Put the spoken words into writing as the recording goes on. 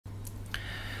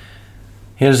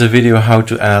Here's a video how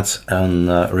to add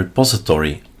a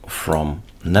repository from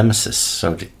Nemesis.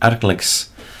 So the Arclex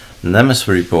Nemesis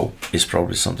repo is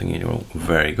probably something you know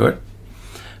very well.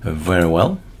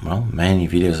 Well, many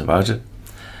videos about it.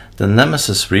 The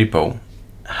Nemesis repo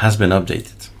has been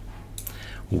updated.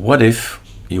 What if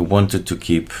you wanted to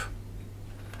keep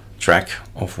track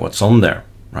of what's on there,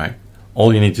 right?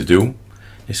 All you need to do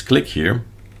is click here,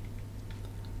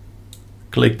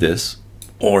 click this,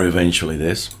 or eventually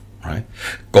this, right?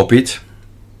 Copy it,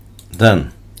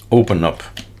 then open up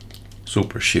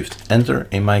Super Shift Enter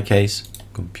in my case,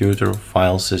 computer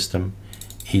file system,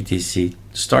 etc.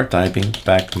 Start typing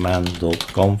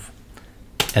pacman.conf,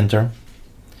 enter.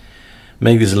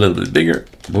 Make this a little bit bigger,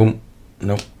 boom,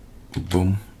 nope,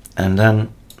 boom, and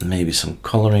then maybe some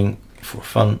coloring for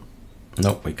fun.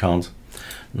 Nope, we can't,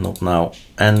 not now.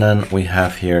 And then we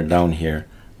have here, down here,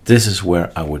 this is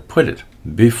where I would put it,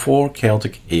 before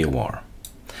Celtic AOR.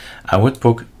 I would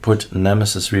put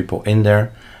Nemesis repo in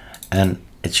there, and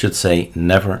it should say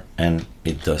never, and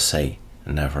it does say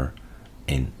never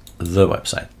in the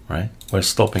website, right? We're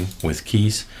stopping with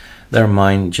keys. They're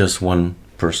mine, just one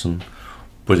person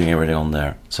putting everything on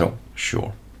there, so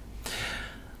sure.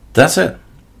 That's it.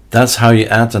 That's how you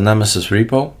add the Nemesis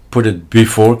repo. Put it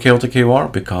before Celtic AOR,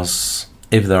 because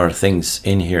if there are things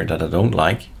in here that I don't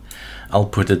like, I'll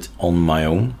put it on my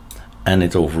own and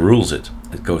it overrules it.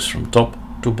 It goes from top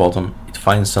to bottom, it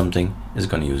finds something, it's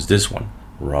going to use this one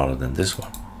rather than this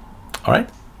one. All right.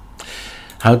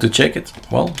 How to check it?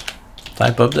 Well,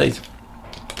 type update.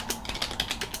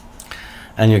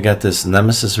 And you get this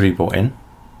Nemesis repo in.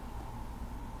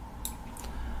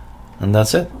 And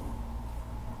that's it.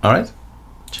 All right.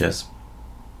 Cheers.